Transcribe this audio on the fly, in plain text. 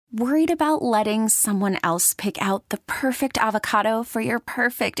Worried about letting someone else pick out the perfect avocado for your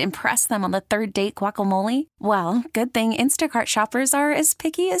perfect impress them on the third date guacamole? Well, good thing Instacart shoppers are as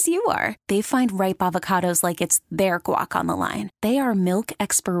picky as you are. They find ripe avocados like it's their guac on the line. They are milk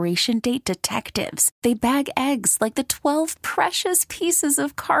expiration date detectives. They bag eggs like the 12 precious pieces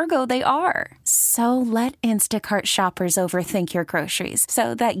of cargo they are. So let Instacart shoppers overthink your groceries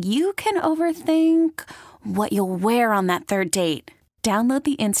so that you can overthink what you'll wear on that third date. Download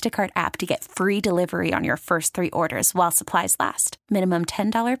the Instacart app to get free delivery on your first 3 orders while supplies last. Minimum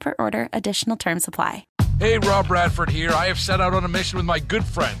 $10 per order. Additional terms apply. Hey, Rob Bradford here. I have set out on a mission with my good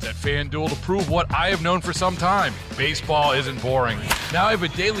friends at FanDuel to prove what I have known for some time. Baseball isn't boring. Now I have a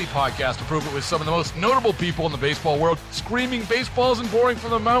daily podcast to prove it with some of the most notable people in the baseball world, screaming baseball isn't boring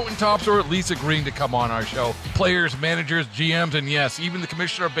from the mountaintops, or at least agreeing to come on our show. Players, managers, GMs, and yes, even the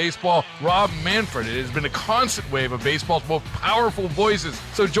commissioner of baseball, Rob Manfred. It has been a constant wave of baseball's most powerful voices.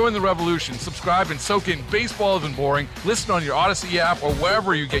 So join the revolution. Subscribe and soak in Baseball Isn't Boring. Listen on your Odyssey app or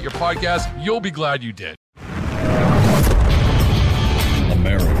wherever you get your podcasts. You'll be glad you did.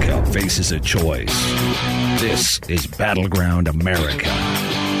 America faces a choice. This is Battleground America.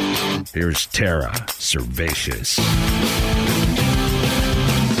 Here's Tara Servatius.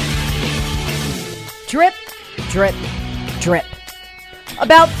 Drip, drip, drip.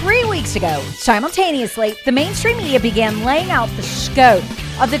 About 3 weeks ago, simultaneously, the mainstream media began laying out the scope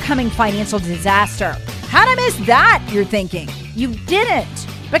of the coming financial disaster. How'd I miss that, you're thinking? You didn't,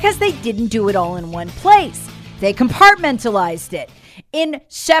 because they didn't do it all in one place. They compartmentalized it in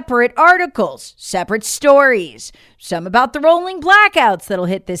separate articles, separate stories. Some about the rolling blackouts that'll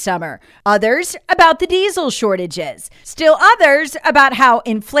hit this summer. Others about the diesel shortages. Still others about how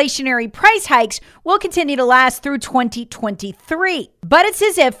inflationary price hikes will continue to last through 2023. But it's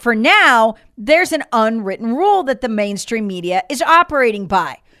as if for now, there's an unwritten rule that the mainstream media is operating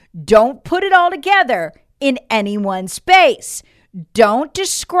by. Don't put it all together in any one space. Don't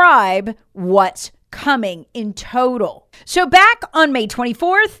describe what's coming in total. So back on May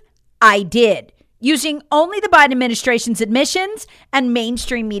 24th, I did, using only the Biden administration's admissions and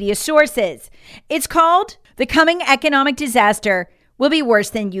mainstream media sources. It's called The Coming Economic Disaster Will Be Worse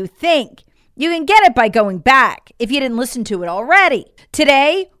Than You Think. You can get it by going back if you didn't listen to it already.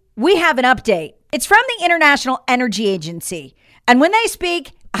 Today, we have an update. It's from the International Energy Agency. And when they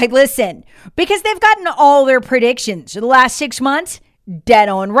speak, I listen, because they've gotten all their predictions for the last 6 months dead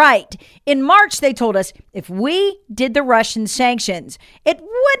on right. In March, they told us if we did the Russian sanctions, it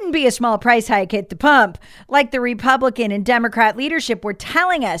wouldn't be a small price hike at the pump, like the Republican and Democrat leadership were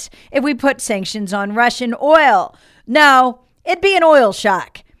telling us if we put sanctions on Russian oil. No, it'd be an oil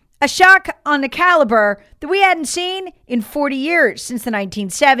shock. A shock on the caliber that we hadn't seen in 40 years since the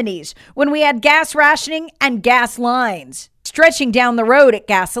 1970s, when we had gas rationing and gas lines stretching down the road at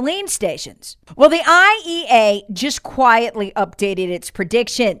gasoline stations. Well, the IEA just quietly updated its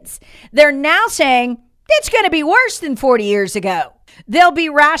predictions. They're now saying it's going to be worse than 40 years ago. There'll be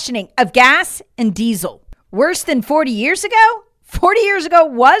rationing of gas and diesel. Worse than 40 years ago? 40 years ago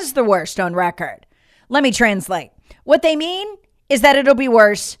was the worst on record. Let me translate. What they mean is that it'll be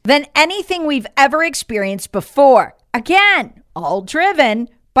worse than anything we've ever experienced before. Again, all driven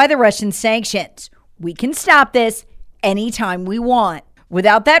by the Russian sanctions. We can stop this anytime we want.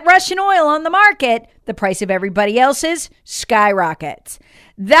 Without that Russian oil on the market, the price of everybody else's skyrockets.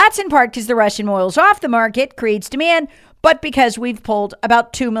 That's in part because the Russian oil's off the market, creates demand, but because we've pulled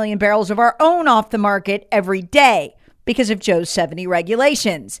about 2 million barrels of our own off the market every day because of Joe's 70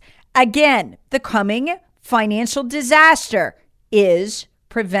 regulations. Again, the coming financial disaster is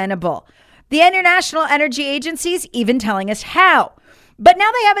preventable. The International Energy Agency is even telling us how. But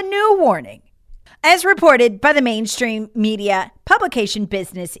now they have a new warning. As reported by the mainstream media publication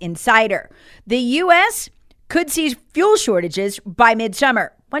Business Insider, the U.S. could see fuel shortages by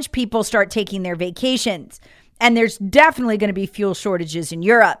midsummer once people start taking their vacations. And there's definitely going to be fuel shortages in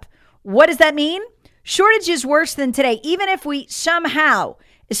Europe. What does that mean? Shortages worse than today, even if we somehow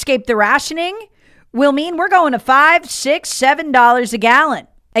escape the rationing, will mean we're going to $5, $6, $7 a gallon.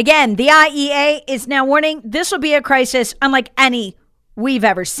 Again, the IEA is now warning this will be a crisis unlike any we've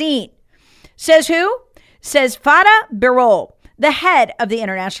ever seen. Says who? Says Fatih Birol, the head of the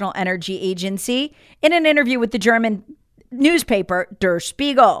International Energy Agency, in an interview with the German newspaper Der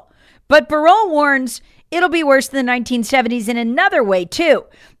Spiegel. But Birol warns it'll be worse than the 1970s in another way, too,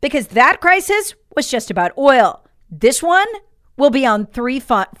 because that crisis was just about oil. This one will be on 3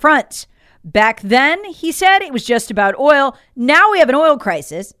 fronts. Back then, he said, it was just about oil. Now we have an oil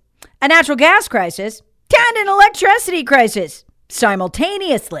crisis, a natural gas crisis, and an electricity crisis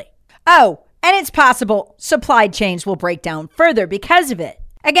simultaneously. Oh, and it's possible supply chains will break down further because of it.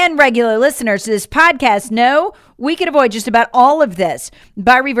 Again, regular listeners to this podcast know we can avoid just about all of this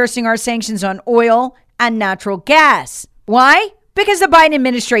by reversing our sanctions on oil and natural gas. Why? Because the Biden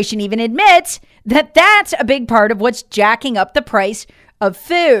administration even admits that that's a big part of what's jacking up the price of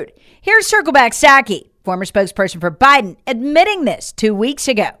food. Here's Circleback Saki, former spokesperson for Biden, admitting this 2 weeks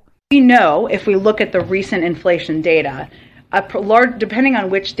ago. We know if we look at the recent inflation data, depending on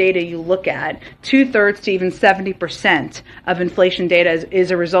which data you look at, 2/3 to even 70% of inflation data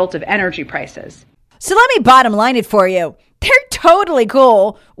is a result of energy prices. So let me bottom line it for you. They're totally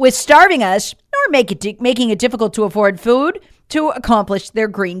cool with starving us or making it difficult to afford food to accomplish their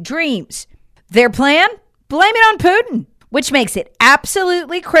green dreams. Their plan? Blame it on Putin, which makes it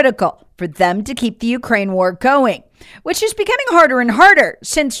absolutely critical for them to keep the Ukraine war going, which is becoming harder and harder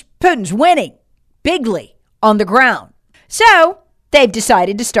since Putin's winning bigly on the ground. So they've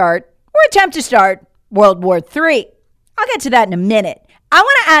decided to start, or attempt to start, World War III. I'll get to that in a minute. I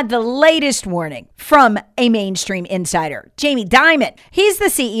want to add the latest warning from a mainstream insider, Jamie Dimon. He's the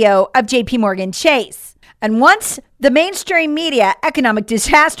CEO of JP Morgan Chase. And once the mainstream media economic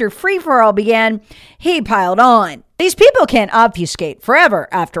disaster free-for-all began, he piled on. These people can't obfuscate forever,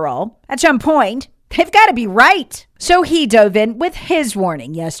 after all. At some point, they've got to be right. So he dove in with his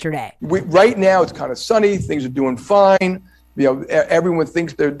warning yesterday. Right now, it's kind of sunny. Things are doing fine. Everyone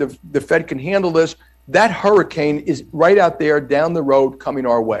thinks the Fed can handle this. That hurricane is right out there down the road coming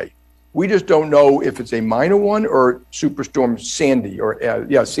our way. We just don't know if it's a minor one or Superstorm Sandy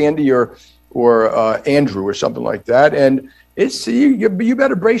Sandy or Andrew or something like that. And it's you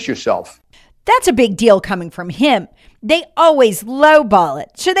better brace yourself. That's a big deal coming from him. They always lowball it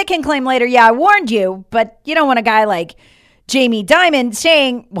so they can claim later, yeah, I warned you, but you don't want a guy like Jamie Dimon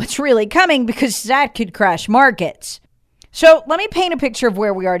saying what's really coming because that could crash markets. So let me paint a picture of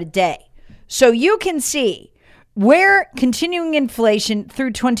where we are today so you can see where continuing inflation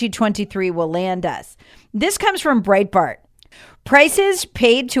through 2023 will land us. This comes from Breitbart. Prices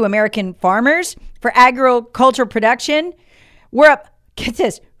paid to American farmers for agricultural production were up, get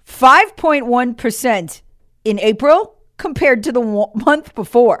this, 5.1% in April compared to the month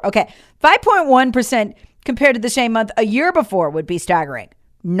before. Okay, 5.1% compared to the same month a year before would be staggering.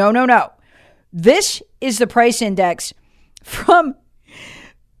 No. This is the price index from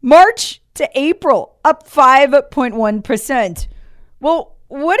March to April, up 5.1%. Well,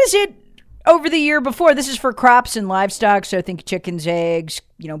 what is it over the year before? This is for crops and livestock, so think chickens, eggs,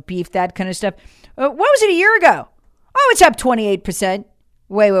 beef, that kind of stuff. What was it a year ago? Oh, it's up 28%.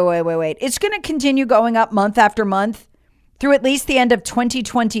 Wait. It's going to continue going up month after month through at least the end of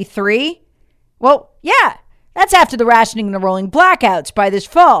 2023. Well, yeah, that's after the rationing and the rolling blackouts by this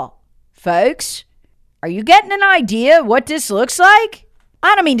fall. Folks, are you getting an idea what this looks like?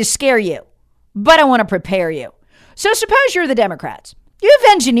 I don't mean to scare you, but I want to prepare you. So suppose you're the Democrats.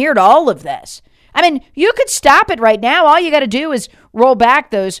 You've engineered all of this. I mean, you could stop it right now. All you got to do is roll back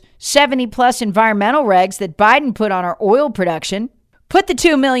those 70 plus environmental regs that Biden put on our oil production. Put the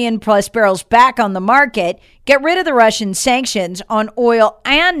 2 million plus barrels back on the market, get rid of the Russian sanctions on oil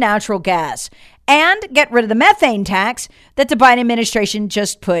and natural gas, and get rid of the methane tax that the Biden administration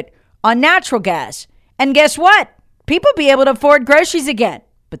just put on natural gas. And guess what? People be able to afford groceries again,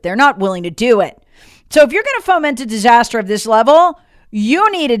 but they're not willing to do it. So if you're going to foment a disaster of this level,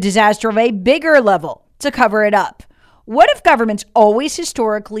 you need a disaster of a bigger level to cover it up. What if government's always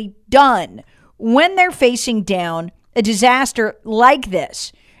historically done when they're facing down a disaster like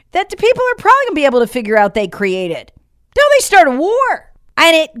this that the people are probably going to be able to figure out they created? Till they start a war.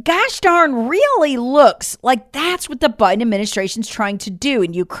 And it, gosh darn, really looks like that's what the Biden administration's trying to do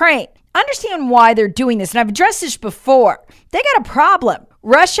in Ukraine. Understand why they're doing this. And I've addressed this before. They got a problem.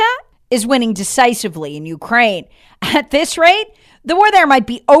 Russia is winning decisively in Ukraine. At this rate, the war there might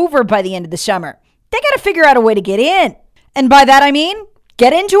be over by the end of the summer. They got to figure out a way to get in. And by that, I mean,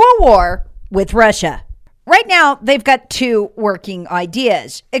 get into a war with Russia. Right now, they've got two working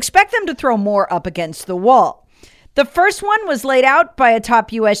ideas. Expect them to throw more up against the wall. The first one was laid out by a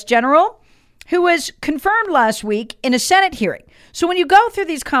top U.S. general who was confirmed last week in a Senate hearing. So when you go through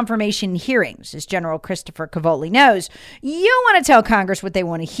these confirmation hearings, as General Christopher Cavoli knows, you want to tell Congress what they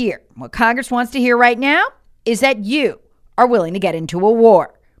want to hear. What Congress wants to hear right now is that you are willing to get into a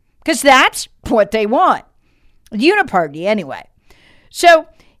war, because that's what they want. Uniparty, anyway. So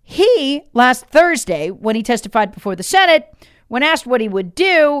he, last Thursday, when he testified before the Senate, when asked what he would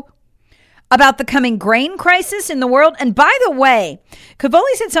do about the coming grain crisis in the world, and by the way,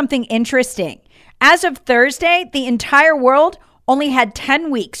 Cavoli said something interesting. As of Thursday, the entire world only had 10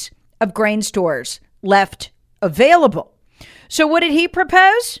 weeks of grain stores left available. So what did he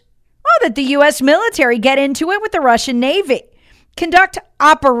propose? Oh, that the U.S. military get into it with the Russian Navy. conduct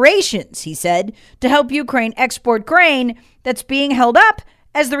operations, he said, to help Ukraine export grain that's being held up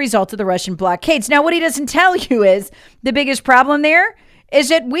as the result of the Russian blockades. Now, what he doesn't tell you is the biggest problem there is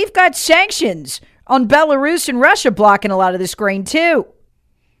that we've got sanctions on Belarus and Russia blocking a lot of this grain too.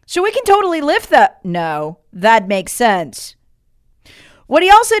 So we can totally lift that. No, that makes sense. What he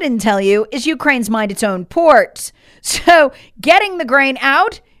also didn't tell you is Ukraine's mined its own ports. So getting the grain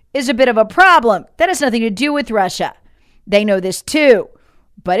out is a bit of a problem. That has nothing to do with Russia. They know this too.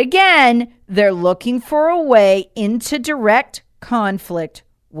 But again, they're looking for a way into direct conflict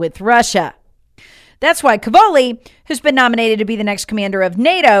with Russia. That's why Cavoli, who's been nominated to be the next commander of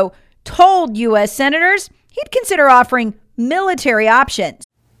NATO, told U.S. senators he'd consider offering military options.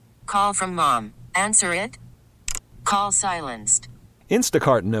 Call from mom. Answer it. Call silenced.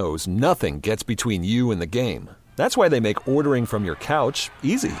 Instacart knows nothing gets between you and the game. That's why they make ordering from your couch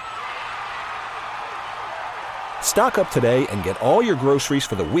easy. Stock up today and get all your groceries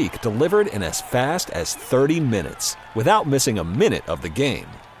for the week delivered in as fast as 30 minutes without missing a minute of the game.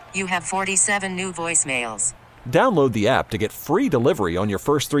 You have 47 new voicemails. Download the app to get free delivery on your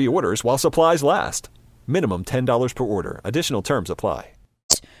first 3 orders while supplies last. Minimum $10 per order. Additional terms apply.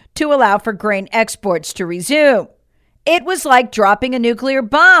 To allow for grain exports to resume. It was like dropping a nuclear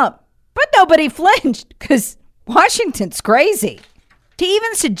bomb. But nobody flinched because Washington's crazy. To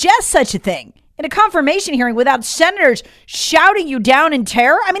even suggest such a thing in a confirmation hearing without senators shouting you down in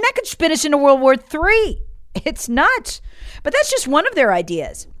terror, I mean, that could spin us into World War III. It's nuts. But that's just one of their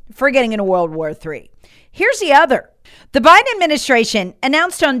ideas for getting into World War III. Here's the other. The Biden administration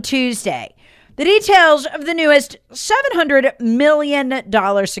announced on Tuesday the details of the newest $700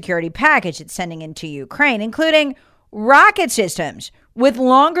 million security package it's sending into Ukraine, including rocket systems with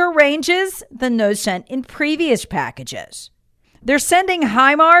longer ranges than those sent in previous packages. They're sending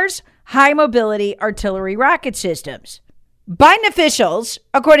HIMARS, high mobility artillery rocket systems. Biden officials,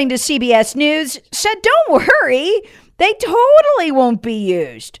 according to CBS News, said, don't worry, they totally won't be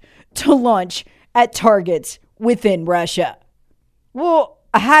used to launch at targets within Russia. Well,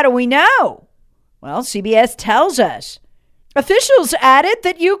 how do we know? Well, CBS tells us. Officials added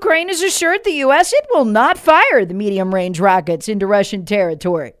that Ukraine has assured the U.S. it will not fire the medium-range rockets into Russian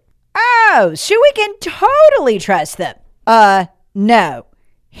territory. Oh, so we can totally trust them. No.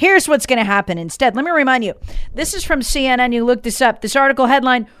 Here's what's going to happen instead. Let me remind you, this is from CNN. You look this up. This article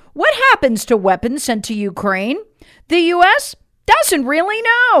headline, what happens to weapons sent to Ukraine? The U.S. doesn't really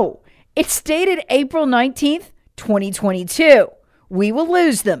know. It's dated April 19th, 2022. We will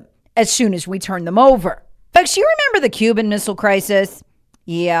lose them as soon as we turn them over. Folks, you remember the Cuban Missile Crisis?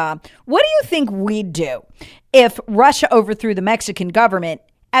 Yeah. What do you think we'd do if Russia overthrew the Mexican government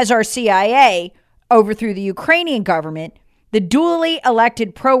as our CIA overthrew the Ukrainian government? The duly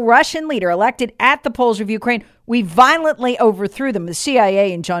elected pro-Russian leader elected at the polls of Ukraine, we violently overthrew them. The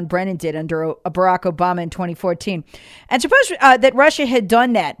CIA and John Brennan did under Barack Obama in 2014. And suppose that Russia had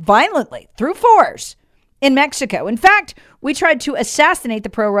done that violently through force in Mexico. In fact, we tried to assassinate the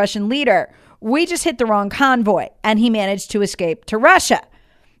pro-Russian leader. We just hit the wrong convoy, and he managed to escape to Russia.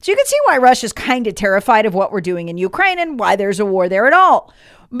 So you can see why Russia's kind of terrified of what we're doing in Ukraine and why there's a war there at all.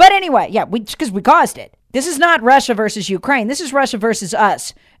 But anyway, yeah, because we caused it. This is not Russia versus Ukraine. This is Russia versus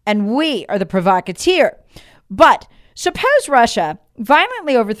us, and we are the provocateur. But suppose Russia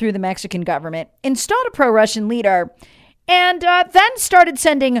violently overthrew the Mexican government, installed a pro-Russian leader, and then started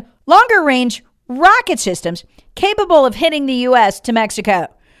sending longer-range rocket systems capable of hitting the U.S. to Mexico.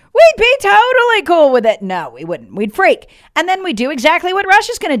 We'd be totally cool with it. No, we wouldn't. We'd freak. And then we'd do exactly what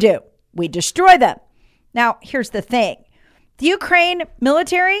Russia's going to do. We'd destroy them. Now, here's the thing. The Ukraine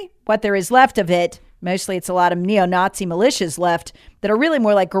military, what there is left of it, mostly it's a lot of neo-Nazi militias left that are really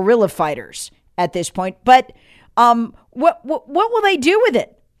more like guerrilla fighters at this point. But what will they do with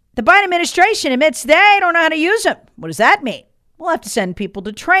it? The Biden administration admits they don't know how to use them. What does that mean? We'll have to send people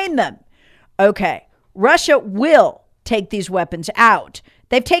to train them. Okay, Russia will take these weapons out.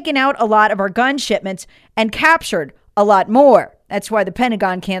 They've taken out a lot of our gun shipments and captured a lot more. That's why the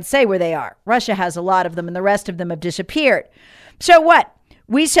Pentagon can't say where they are. Russia has a lot of them and the rest of them have disappeared. So what?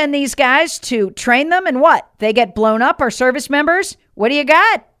 We send these guys to train them and what? They get blown up, our service members? What do you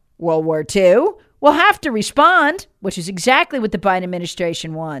got? World War II? We'll have to respond, which is exactly what the Biden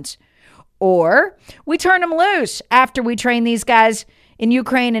administration wants. Or we turn them loose after we train these guys in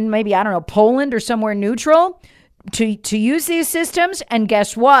Ukraine and maybe, I don't know, Poland or somewhere neutral to use these systems. And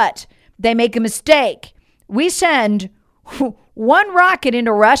guess what? They make a mistake. We send one rocket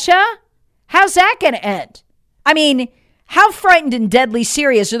into Russia. How's that going to end? I mean, how frightened and deadly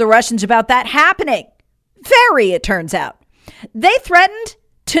serious are the Russians about that happening? Very, it turns out. They threatened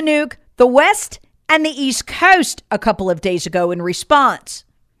to nuke the West and the East Coast a couple of days ago in response.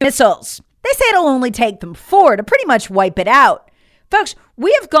 Missiles. They say it'll only take them 4 to pretty much wipe it out. Folks,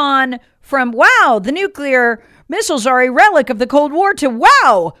 we have gone from, wow, the nuclear missiles are a relic of the Cold War to,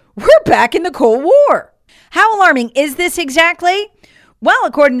 wow, we're back in the Cold War. How alarming is this exactly? Well,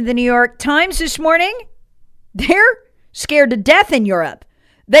 according to the New York Times this morning, they're scared to death in Europe.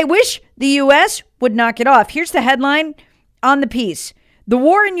 They wish the U.S. would knock it off. Here's the headline on the piece. The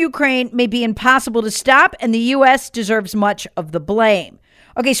war in Ukraine may be impossible to stop, and the U.S. deserves much of the blame.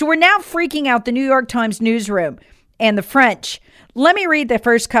 Okay, so we're now freaking out the New York Times newsroom and the French. Let me read the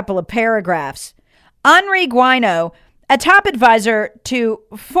first couple of paragraphs. Henri Guinaud, a top advisor to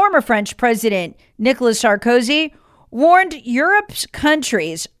former French President Nicolas Sarkozy, warned Europe's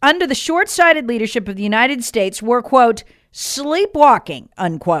countries under the short-sighted leadership of the United States were, quote, sleepwalking,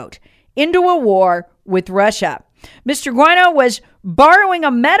 unquote, into a war with Russia. Mr. Guinaud was borrowing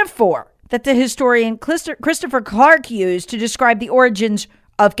a metaphor that the historian Christopher Clark used to describe the origins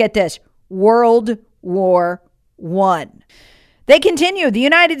of, get this, World War I. They continue, the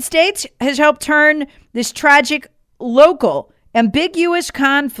United States has helped turn this tragic local ambiguous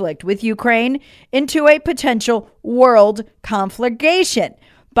conflict with Ukraine into a potential world conflagration.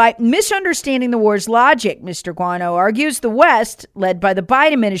 By misunderstanding the war's logic, Mr. Guinaud argues, the West, led by the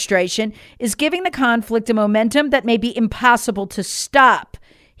Biden administration, is giving the conflict a momentum that may be impossible to stop.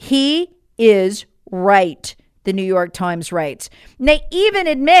 He is right, the New York Times writes. And they even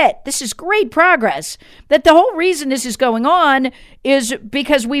admit, this is great progress, that the whole reason this is going on is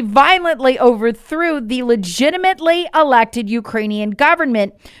because we violently overthrew the legitimately elected Ukrainian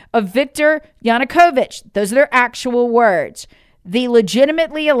government of Viktor Yanukovych. Those are their actual words. The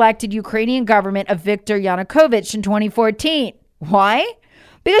legitimately elected Ukrainian government of Viktor Yanukovych in 2014. Why?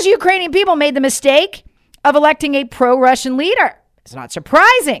 Because Ukrainian people made the mistake of electing a pro-Russian leader. It's not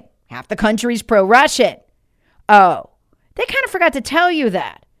surprising. Half the country's pro-Russian. Oh, they kind of forgot to tell you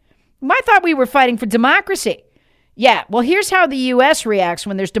that. I thought we were fighting for democracy. Yeah, well, here's how the U.S. reacts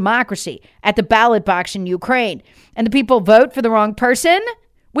when there's democracy at the ballot box in Ukraine and the people vote for the wrong person.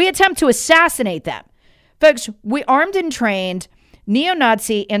 We attempt to assassinate them. Folks, we armed and trained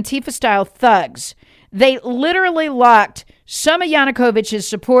neo-Nazi Antifa-style thugs. They literally locked some of Yanukovych's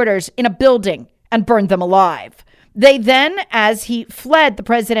supporters in a building and burned them alive. They then, as he fled the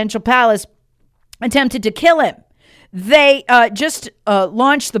presidential palace, attempted to kill him. They just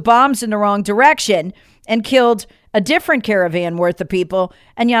launched the bombs in the wrong direction and killed a different caravan worth of people,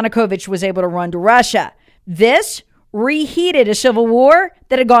 and Yanukovych was able to run to Russia. This reheated a civil war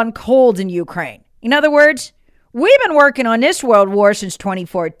that had gone cold in Ukraine. In other words, we've been working on this world war since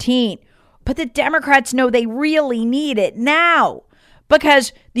 2014, but the Democrats know they really need it now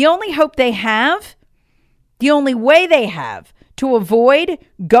because the only hope they have, the only way they have to avoid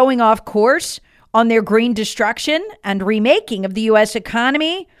going off course on their green destruction and remaking of the U.S.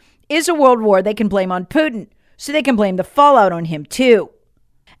 economy is a world war they can blame on Putin, so they can blame the fallout on him too.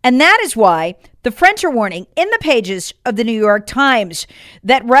 And that is why the French are warning in the pages of the New York Times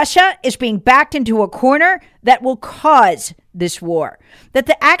that Russia is being backed into a corner that will cause this war. That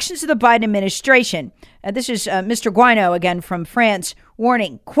the actions of the Biden administration, this is Mr. Guinaud again from France,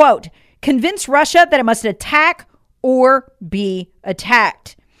 warning, quote, convince Russia that it must attack or be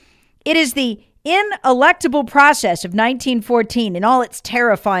attacked. It is the inelectable process of 1914 in all its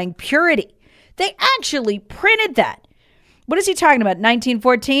terrifying purity. They actually printed that. What is he talking about,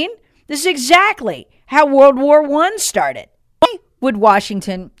 1914? This is exactly how World War I started. Why would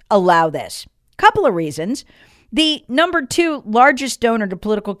Washington allow this? Couple of reasons. The number 2 largest donor to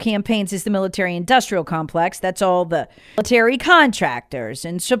political campaigns is the military-industrial complex. That's all the military contractors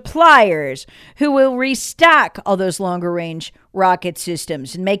and suppliers who will restock all those longer-range rocket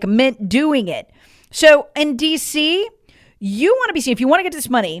systems and make a mint doing it. So in D.C., you want to be seen. If you want to get this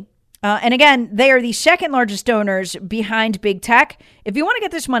money, and again, they are the second largest donors behind big tech. If you want to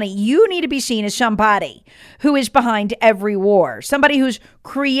get this money, you need to be seen as somebody who is behind every war, somebody who's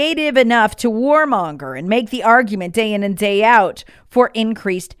creative enough to warmonger and make the argument day in and day out for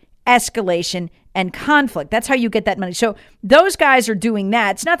increased escalation and conflict. That's how you get that money. So those guys are doing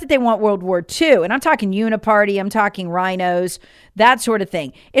that. It's not that they want World War II, and I'm talking uniparty, I'm talking rhinos, that sort of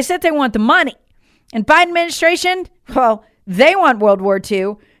thing. It's that they want the money. And Biden administration, well, they want World War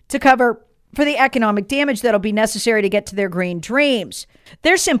II to cover for the economic damage that'll be necessary to get to their green dreams.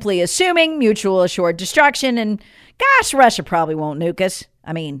 They're simply assuming mutual assured destruction, and gosh, Russia probably won't nuke us.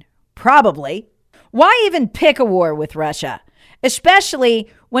 I mean, probably. Why even pick a war with Russia? Especially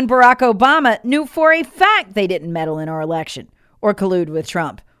when Barack Obama knew for a fact they didn't meddle in our election or collude with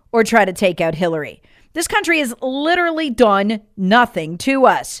Trump or try to take out Hillary. This country has literally done nothing to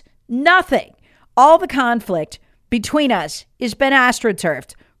us. Nothing. all the conflict between us has been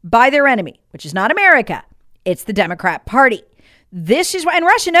astroturfed by their enemy, which is not America. It's the Democrat Party. This is why, and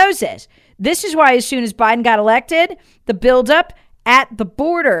Russia knows this. This is why as soon as Biden got elected, the buildup at the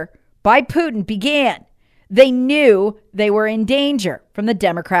border by Putin began. They knew they were in danger from the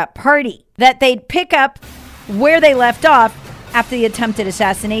Democrat Party, that they'd pick up where they left off after the attempted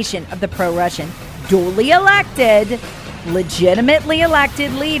assassination of the pro-Russian, duly elected, legitimately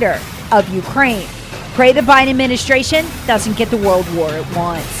elected leader of Ukraine. Pray the Biden administration doesn't get the world war it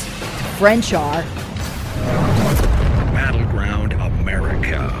wants. The French are. Battleground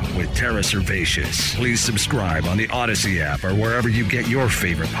America with Tara Servatius. Please subscribe on the Odyssey app or wherever you get your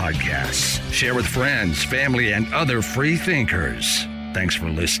favorite podcasts. Share with friends, family, and other free thinkers. Thanks for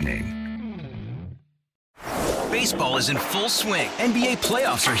listening. Baseball is in full swing. NBA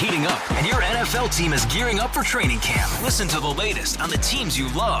playoffs are heating up, and your NFL team is gearing up for training camp. Listen to the latest on the teams you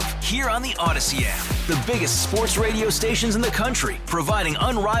love here on the Odyssey app. The biggest sports radio stations in the country, providing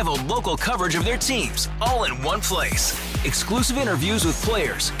unrivaled local coverage of their teams, all in one place. Exclusive interviews with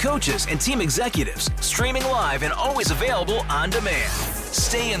players, coaches, and team executives, streaming live and always available on demand.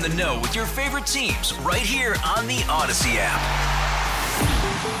 Stay in the know with your favorite teams right here on the Odyssey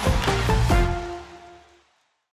app.